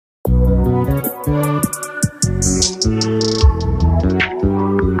You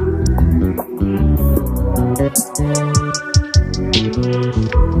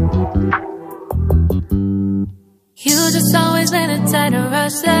just always been a tight and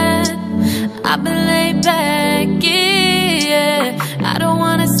rush that I've been laid back, yeah. I don't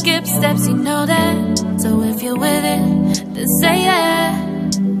wanna skip steps, you know that. So if you're with it, then say yeah.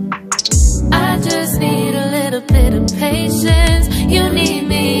 I just need a little bit of patience. You need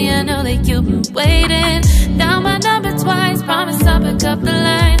me, I know that you've been waiting. Down my number twice, promise I'll pick up the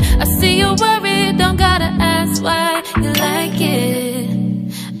line. I see you're worried, don't gotta ask why. You like it,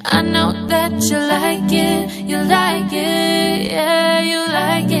 I know that you like it. You like it, yeah, you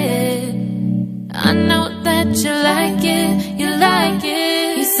like it. I know that you like it, you like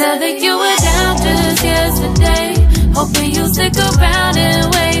it. You said that you were down just yesterday, hoping you'll stick around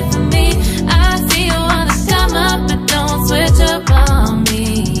and wait for me. I see you wanna come up, but don't switch up on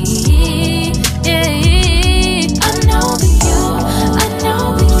me. Yeah, I know that you, I know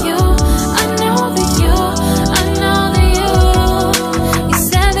that you, I know that you, I know that you. You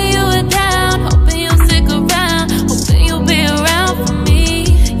said that you were down, hoping you'll stick around, hoping you'll be around for me.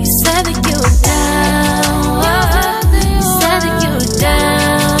 You said that you were down, you said that you were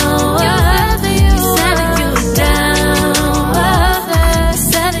down, you said that you were down, you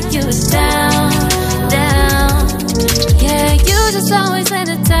said that you were down, down. Yeah, you just always been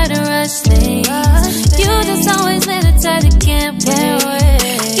the type to rush things. You just always been the type that can't wait.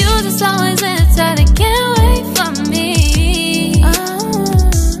 You just always been the type that can't wait for me.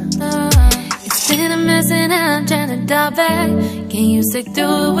 It's been a mess and I'm trying to dial back. Can you stick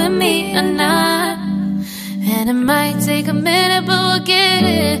through it with me or not? And it might take a minute, but we'll get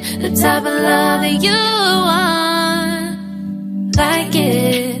it. The type of love that you want, like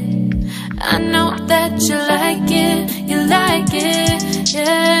it. I know that you like it, you like it,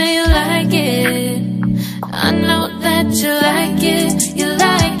 yeah, you like it. I know that you like it, you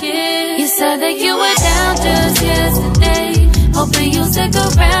like it. You said that you were down just yesterday, hoping you'll stick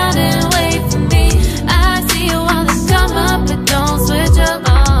around and wait for me. I see you wanna come up, but don't switch up